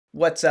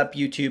What's up,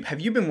 YouTube?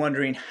 Have you been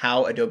wondering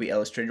how Adobe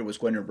Illustrator was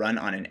going to run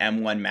on an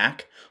M1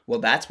 Mac?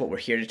 Well, that's what we're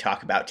here to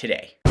talk about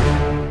today.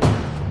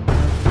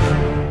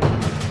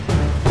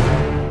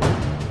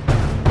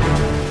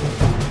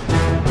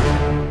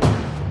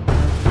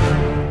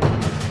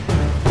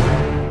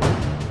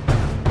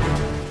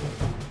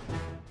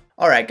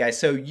 Alright guys,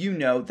 so you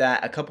know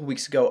that a couple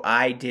weeks ago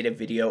I did a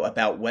video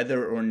about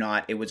whether or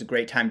not it was a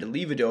great time to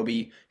leave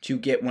Adobe to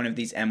get one of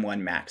these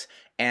M1 Macs.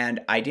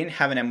 And I didn't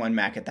have an M1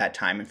 Mac at that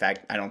time. In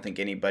fact, I don't think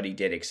anybody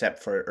did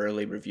except for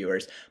early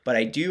reviewers, but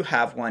I do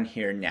have one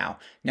here now.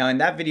 Now in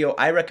that video,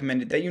 I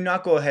recommended that you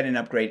not go ahead and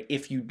upgrade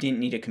if you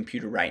didn't need a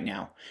computer right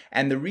now.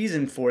 And the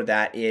reason for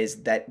that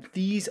is that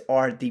these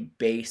are the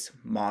base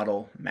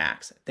model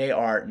Macs. They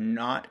are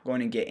not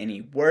going to get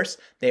any worse.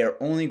 They are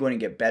only going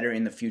to get better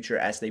in the future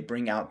as they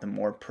bring out the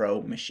more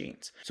pro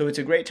machines. So it's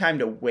a great time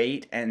to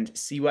wait and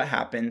see what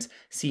happens,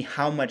 see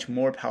how much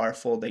more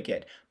powerful they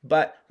get.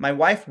 But my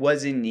wife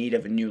was in need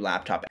of a new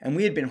laptop, and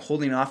we had been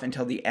holding off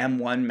until the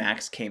M1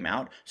 Max came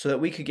out so that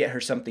we could get her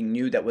something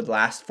new that would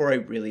last for a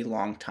really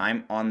long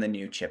time on the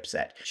new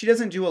chipset. She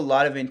doesn't do a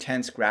lot of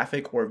intense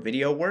graphic or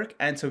video work,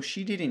 and so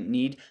she didn't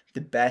need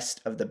the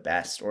best of the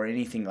best or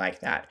anything like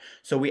that.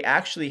 So we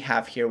actually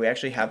have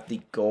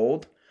the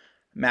gold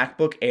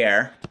MacBook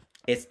Air.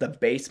 It's the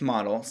base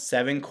model,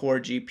 7-core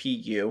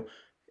GPU,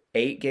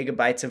 8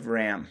 gigabytes of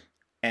RAM,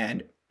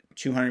 and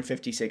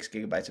 256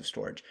 gigabytes of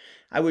storage.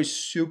 I was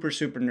super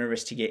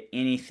nervous to get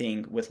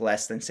anything with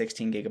less than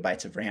 16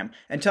 gigabytes of RAM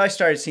until I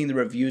started seeing the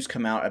reviews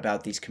come out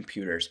about these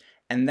computers.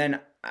 And then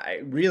I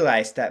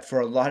realized that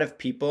for a lot of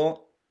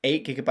people,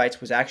 8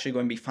 gigabytes was actually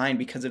going to be fine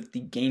because of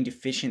the gained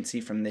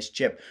efficiency from this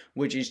chip,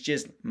 which is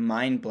just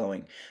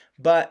mind-blowing.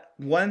 But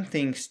one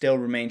thing still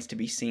remains to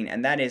be seen,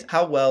 and that is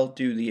how well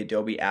do the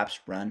Adobe apps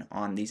run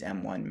on these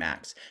M1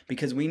 Macs,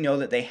 because we know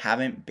that they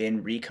haven't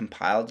been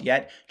recompiled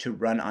yet to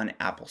run on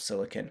Apple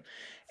Silicon.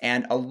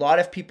 And a lot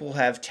of people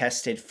have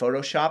tested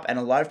Photoshop, and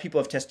a lot of people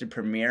have tested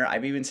Premiere.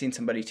 I've even seen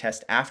somebody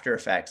test After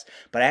Effects,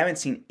 but I haven't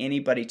seen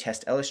anybody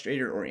test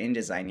Illustrator or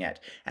InDesign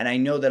yet. And I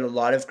know that a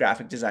lot of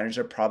graphic designers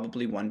are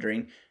probably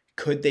wondering,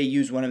 could they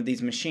use one of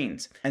these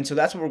machines? And so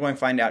that's what we're going to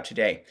find out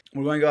today.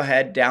 We're going to go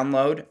ahead,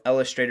 download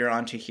Illustrator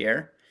onto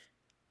here.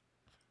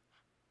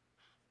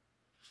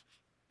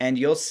 And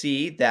you'll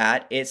see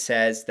that it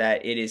says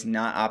that it is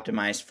not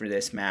optimized for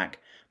this Mac,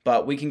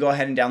 but we can go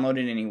ahead and download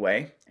it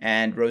anyway.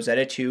 And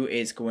Rosetta 2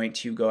 is going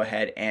to go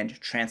ahead and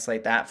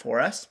translate that for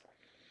us.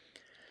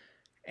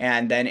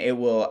 And then it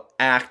will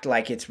act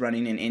like it's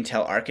running an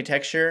Intel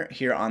architecture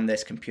here on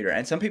this computer.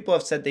 And some people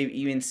have said they've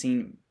even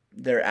seen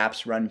their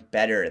apps run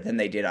better than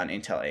they did on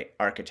Intel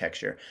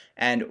architecture.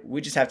 And we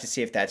just have to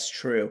see if that's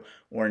true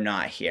or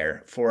not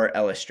here for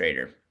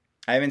Illustrator.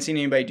 I haven't seen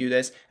anybody do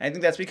this, and I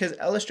think that's because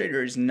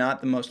Illustrator is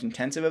not the most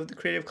intensive of the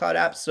Creative Cloud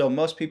apps, so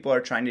most people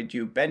are trying to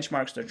do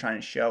benchmarks. They're trying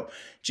to show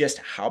just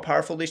how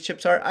powerful these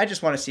chips are. I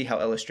just want to see how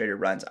Illustrator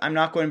runs. I'm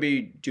not going to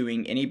be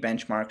doing any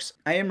benchmarks.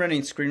 I am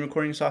running screen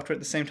recording software at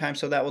the same time,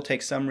 so that will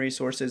take some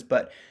resources,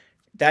 but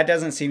that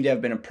doesn't seem to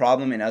have been a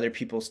problem in other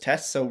people's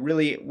tests. So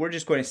really, we're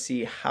just going to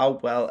see how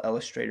well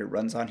Illustrator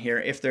runs on here.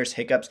 If there's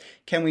hiccups,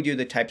 can we do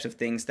the types of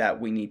things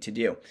that we need to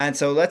do? And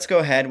so let's go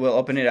ahead. We'll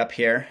open it up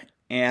here.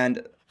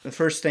 And the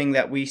first thing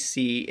that we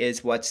see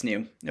is what's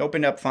new. It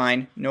opened up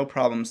fine, no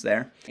problems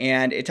there.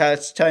 And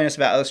it's telling us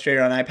about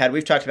Illustrator on iPad.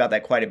 We've talked about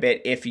that quite a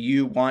bit. If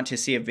you want to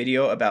see a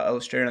video about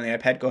Illustrator on the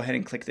iPad, go ahead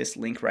and click this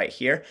link right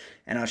here,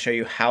 and I'll show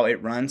you how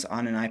it runs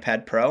on an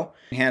iPad Pro.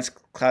 Enhanced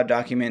Cloud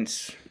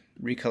Documents,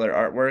 Recolor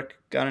Artwork,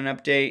 got an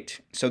update.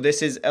 So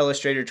this is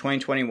Illustrator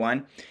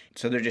 2021.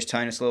 So they're just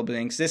telling us little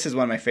things. This is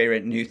one of my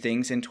favorite new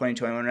things in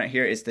 2021 right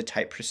here is the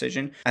type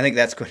precision. I think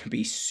that's going to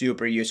be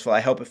super useful.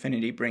 I hope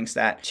Affinity brings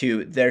that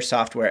to their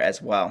software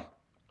as well.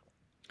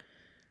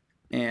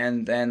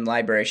 And then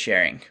library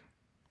sharing.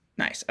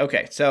 Nice.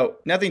 Okay, so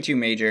nothing too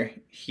major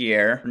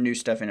here. New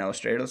stuff in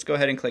Illustrator. Let's go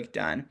ahead and click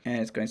done. And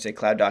it's going to say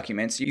Cloud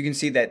Documents. You can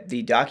see that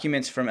the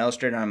documents from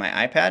Illustrator on my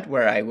iPad,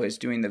 where I was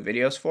doing the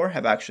videos for,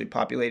 have actually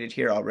populated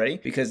here already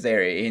because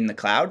they're in the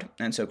cloud.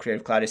 And so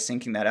Creative Cloud is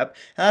syncing that up.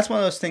 And that's one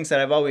of those things that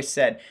I've always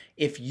said.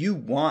 If you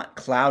want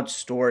cloud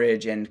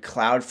storage and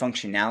cloud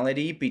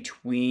functionality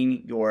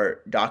between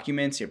your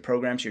documents, your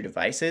programs, your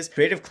devices,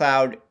 Creative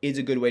Cloud is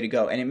a good way to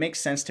go. And it makes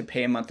sense to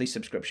pay a monthly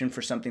subscription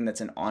for something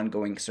that's an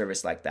ongoing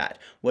service like that.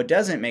 What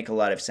doesn't make a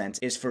lot of sense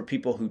is for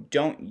people who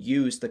don't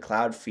use the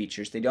cloud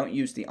features, they don't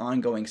use the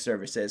ongoing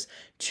services,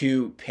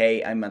 to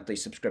pay a monthly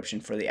subscription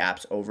for the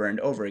apps over and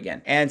over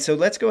again. And so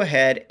let's go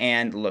ahead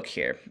and look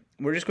here.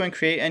 We're just going to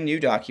create a new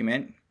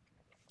document.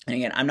 And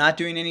again, I'm not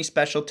doing any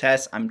special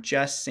tests. I'm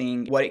just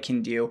seeing what it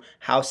can do,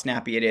 how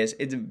snappy it is.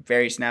 It's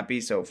very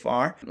snappy so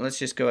far. Let's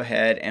just go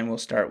ahead and we'll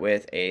start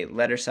with a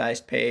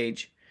letter-sized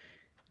page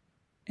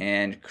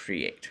and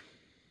create.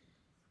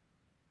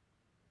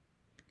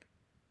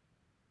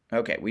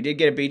 Okay, we did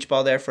get a beach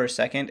ball there for a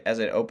second as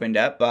it opened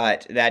up,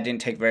 but that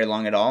didn't take very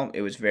long at all.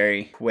 It was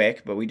very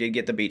quick, but we did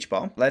get the beach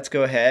ball. Let's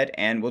go ahead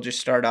and we'll just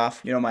start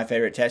off. You know, my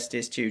favorite test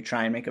is to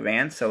try and make a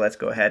van. So let's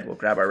go ahead. We'll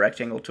grab our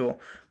rectangle tool.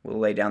 We'll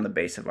lay down the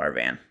base of our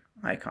van.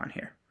 icon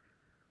here.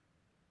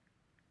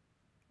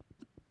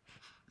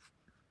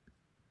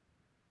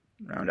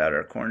 Round out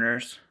our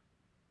corners.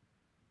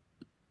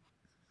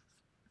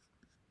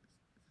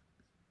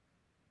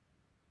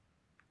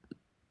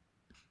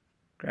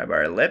 Grab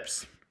our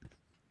ellipse.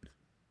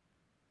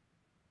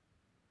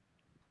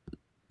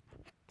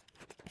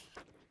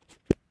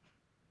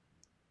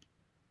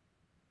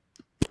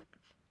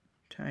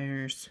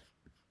 Tires.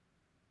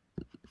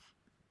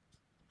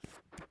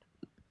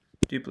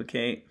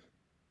 Duplicate.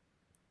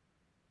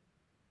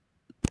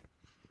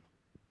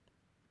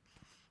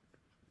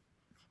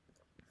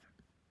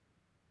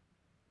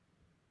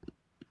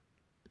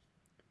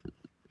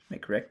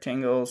 Make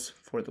rectangles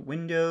for the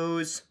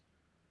windows.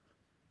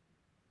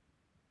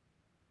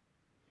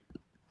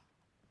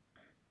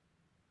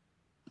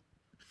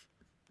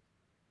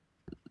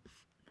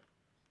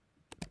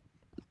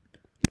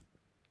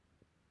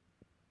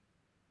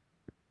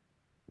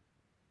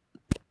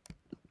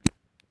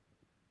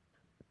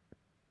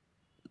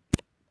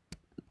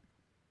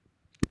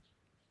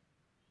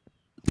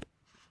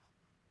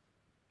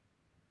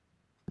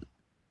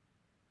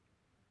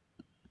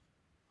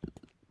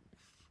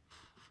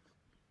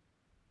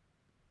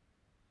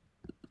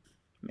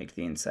 Make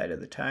the inside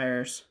of the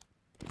tires.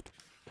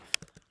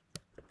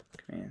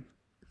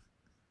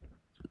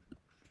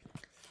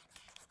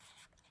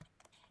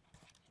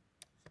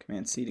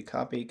 Command C to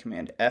copy,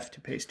 Command F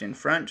to paste in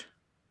front.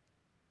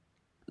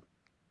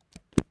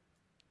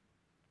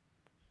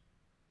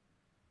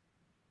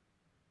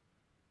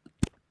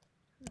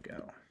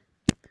 Go.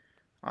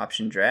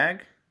 Option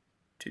drag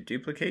to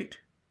duplicate.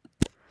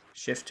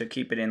 Shift to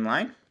keep it in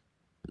line.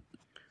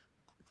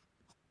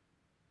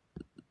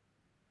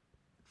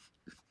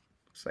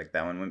 Looks like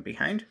that one went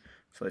behind.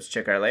 So let's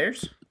check our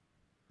layers.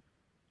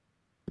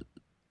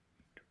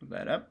 Pull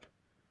that up.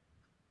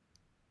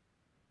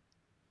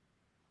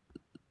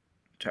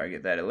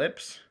 Target that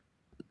ellipse.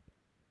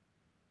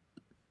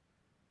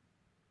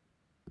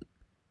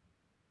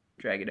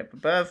 Drag it up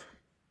above.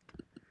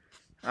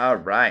 All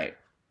right.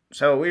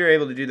 So we were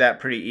able to do that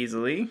pretty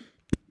easily.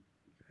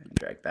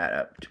 Drag that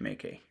up to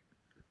make a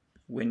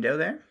window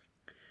there.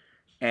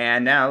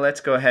 And now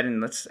let's go ahead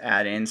and let's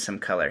add in some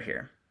color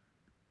here.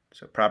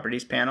 So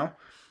properties panel.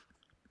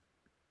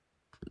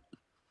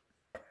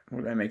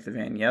 We're going to make the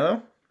van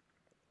yellow.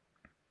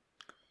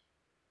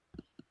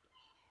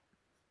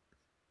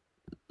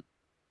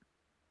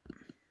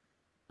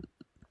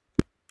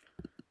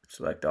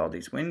 Select all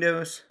these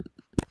windows.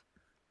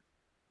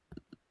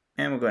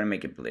 And we're going to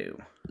make it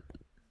blue.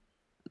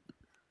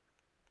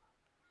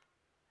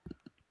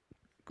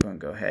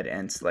 Go ahead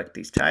and select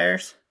these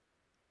tires.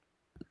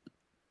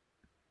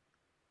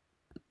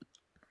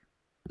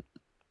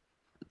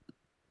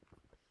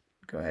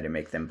 Go ahead and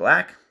make them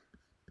black.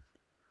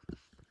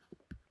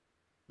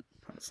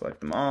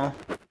 Select them all.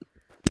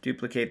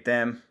 Duplicate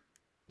them.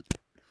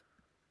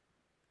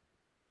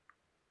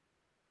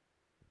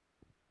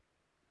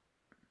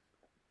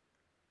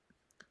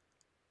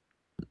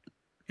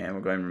 And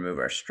we're going to remove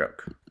our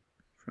stroke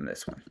from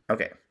this one.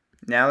 Okay,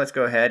 now let's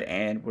go ahead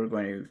and we're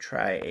going to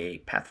try a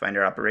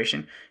Pathfinder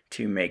operation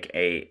to make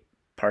a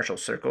partial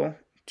circle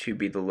to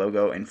be the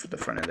logo in the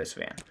front of this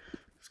van.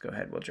 Let's go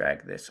ahead, we'll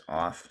drag this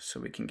off so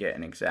we can get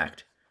an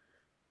exact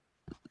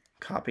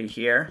copy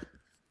here.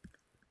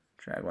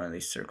 Drag one of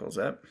these circles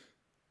up.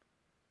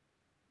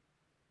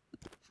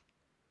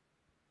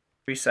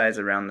 Resize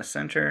around the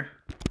center.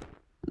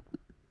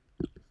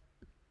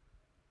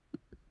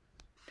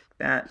 Take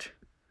that.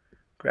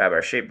 Grab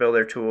our shape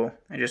builder tool.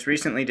 I just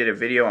recently did a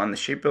video on the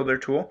shape builder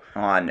tool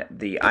on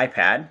the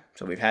iPad.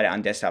 So we've had it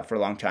on desktop for a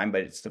long time,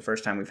 but it's the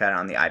first time we've had it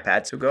on the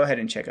iPad. So go ahead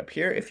and check up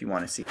here if you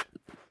want to see.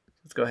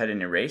 Let's go ahead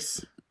and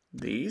erase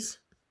these.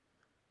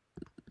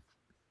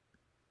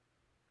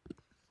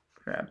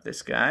 Grab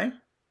this guy.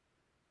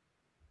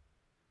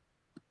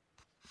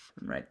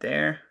 Right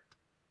there.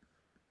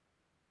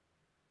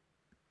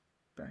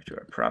 Back to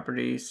our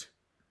properties.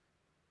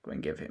 Go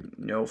and give him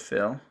no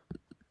fill.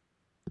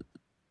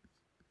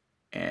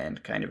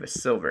 And kind of a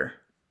silver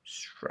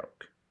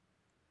stroke.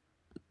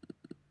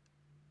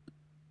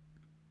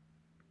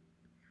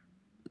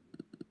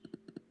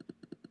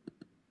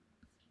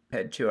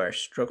 Head to our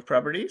stroke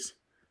properties.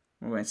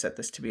 We're going to set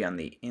this to be on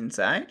the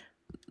inside.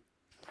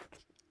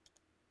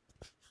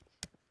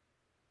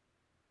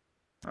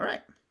 All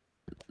right.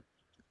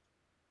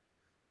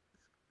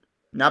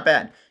 Not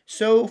bad.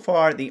 So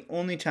far, the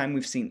only time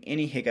we've seen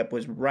any hiccup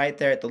was right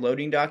there at the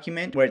loading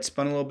document where it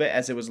spun a little bit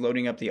as it was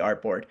loading up the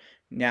artboard.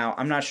 Now,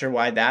 I'm not sure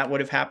why that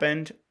would have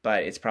happened,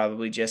 but it's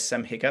probably just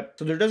some hiccup.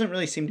 So there doesn't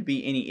really seem to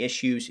be any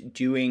issues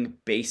doing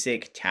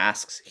basic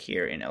tasks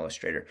here in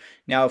Illustrator.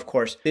 Now, of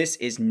course, this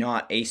is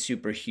not a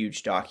super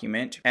huge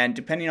document, and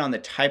depending on the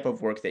type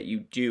of work that you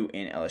do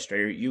in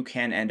Illustrator, you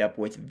can end up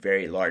with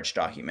very large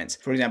documents.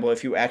 For example,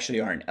 if you actually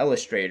are an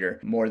illustrator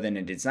more than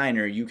a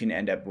designer, you can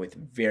end up with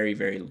very,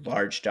 very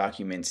large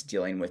documents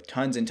dealing with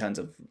tons and tons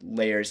of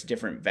layers,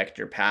 different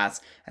vector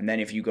paths, and then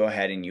if you go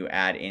ahead and you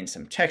add in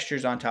some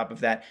textures on top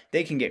of that, they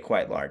they can get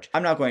quite large.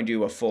 I'm not going to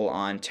do a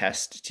full-on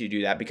test to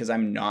do that because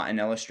I'm not an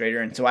illustrator,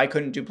 and so I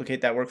couldn't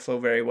duplicate that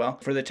workflow very well.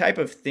 For the type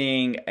of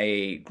thing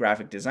a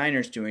graphic designer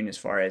is doing as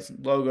far as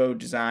logo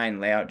design,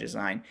 layout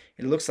design,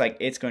 it looks like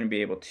it's going to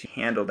be able to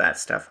handle that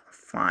stuff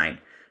fine.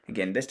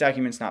 Again, this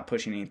document's not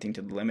pushing anything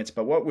to the limits,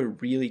 but what we're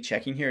really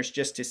checking here is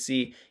just to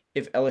see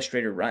if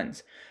Illustrator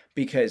runs,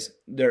 because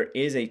there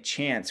is a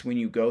chance when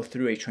you go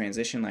through a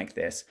transition like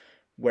this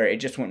where it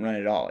just won't run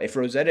at all. If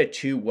Rosetta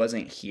 2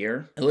 wasn't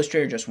here,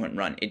 Illustrator just wouldn't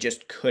run. It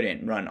just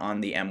couldn't run on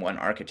the M1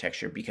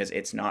 architecture because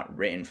it's not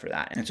written for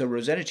that. And so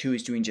Rosetta 2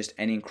 is doing just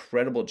an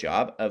incredible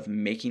job of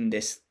making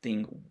this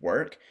thing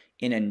work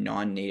in a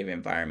non-native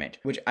environment,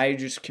 which I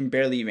just can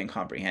barely even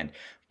comprehend.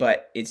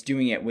 But it's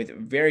doing it with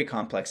very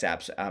complex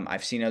apps.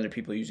 I've seen other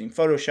people using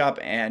Photoshop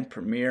and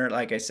Premiere.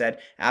 Like I said,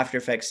 After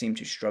Effects seem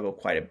to struggle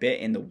quite a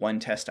bit in the one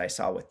test I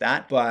saw with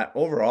that. But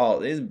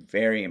overall, it is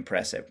very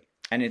impressive.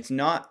 And it's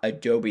not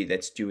Adobe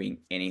that's doing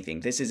anything.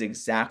 This is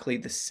exactly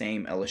the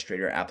same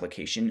Illustrator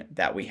application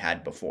that we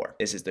had before.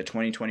 This is the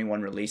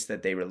 2021 release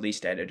that they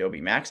released at Adobe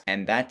Max,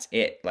 and that's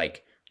it.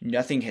 Like,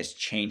 nothing has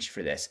changed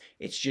for this.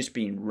 It's just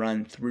being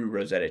run through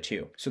Rosetta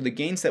 2. So the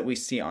gains that we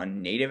see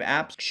on native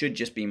apps should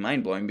just be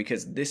mind-blowing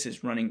because this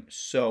is running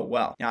so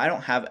well. Now, I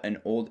don't have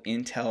an old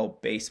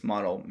Intel base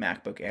model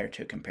MacBook Air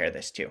to compare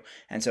this to,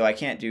 and so I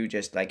can't do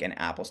just like an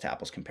apples to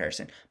apples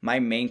comparison. My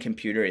main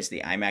computer is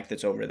the iMac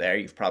that's over there.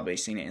 You've probably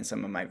seen it in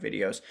some of my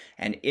videos,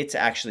 and it's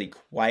actually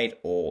quite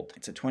old.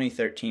 It's a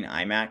 2013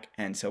 iMac,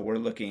 and so we're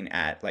looking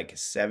at like a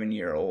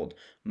 7-year-old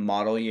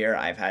model year.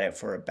 I've had it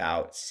for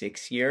about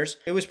 6 years.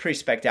 It was pretty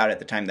spec'd out at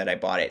the time that I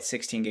bought it.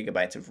 16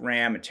 gigabytes of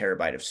RAM, a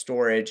terabyte of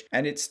storage,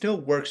 and it still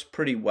works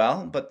pretty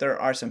well, but there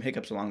are some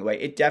hiccups along the way.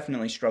 It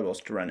definitely struggles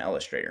to run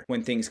Illustrator.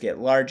 When things get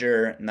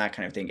larger and that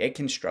kind of thing, it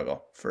can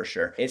struggle for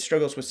sure. It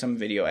struggles with some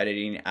video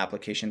editing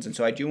applications, and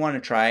so I do want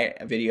to try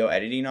video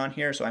editing on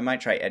here, so I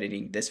might try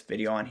editing this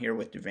video on here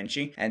with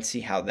DaVinci and see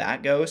how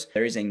that goes.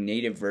 There is a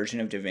native version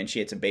of DaVinci.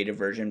 It's a beta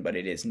version, but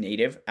it is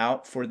native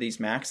out for these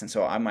Macs, and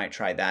so I might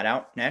try that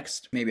out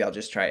next. Maybe I'll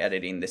just try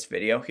editing this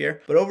video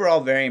here. But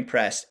overall, very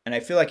impressed. And I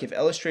feel like if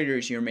Illustrator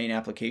is your main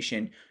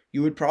application,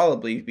 you would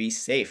probably be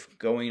safe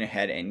going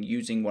ahead and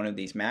using one of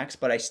these Macs,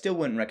 but I still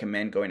wouldn't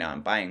recommend going out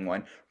and buying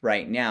one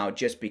right now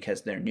just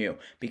because they're new,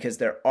 because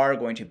there are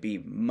going to be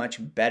much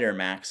better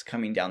Macs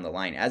coming down the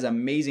line. As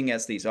amazing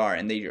as these are,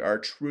 and they are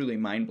truly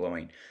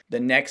mind-blowing, the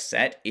next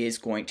set is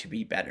going to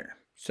be better.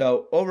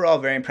 So overall,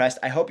 very impressed.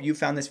 I hope you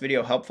found this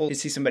video helpful to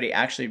see somebody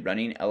actually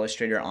running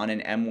Illustrator on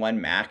an M1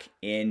 Mac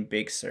in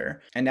Big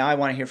Sur. And now I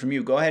want to hear from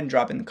you. Go ahead and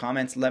drop in the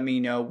comments. Let me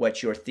know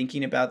what you're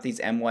thinking about these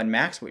M1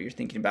 Macs, what you're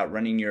thinking about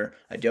running your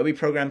Adobe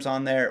programs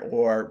on there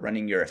or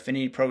running your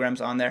Affinity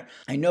programs on there.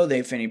 I know the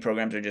Affinity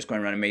programs are just going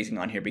to run amazing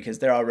on here because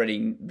they're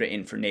already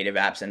written for native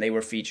apps and they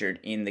were featured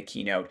in the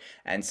keynote.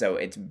 And so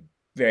it's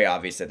very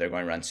obvious that they're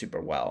going to run super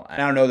well. I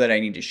don't know that I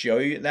need to show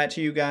you that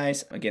to you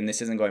guys. Again,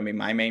 this isn't going to be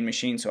my main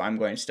machine, so I'm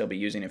going to still be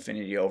using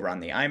Affinity over on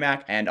the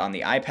iMac and on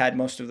the iPad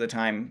most of the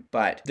time,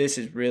 but this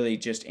is really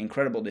just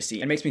incredible to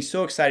see. It makes me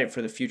so excited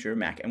for the future of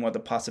Mac and what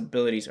the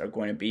possibilities are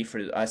going to be for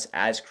us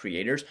as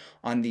creators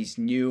on these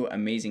new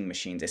amazing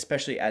machines,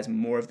 especially as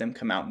more of them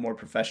come out, more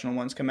professional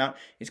ones come out.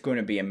 It's going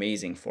to be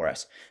amazing for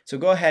us. So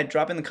go ahead,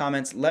 drop in the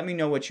comments. Let me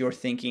know what you're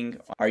thinking.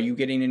 Are you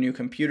getting a new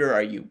computer?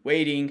 Are you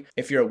waiting?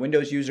 If you're a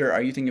Windows user,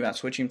 are you thinking about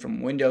switching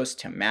from Windows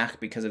to Mac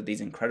because of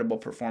these incredible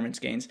performance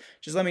gains?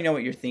 Just let me know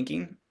what you're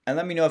thinking, and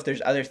let me know if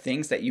there's other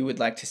things that you would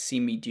like to see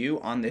me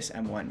do on this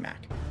M1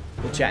 Mac.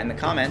 We'll chat in the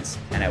comments,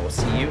 and I will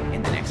see you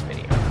in the next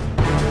video.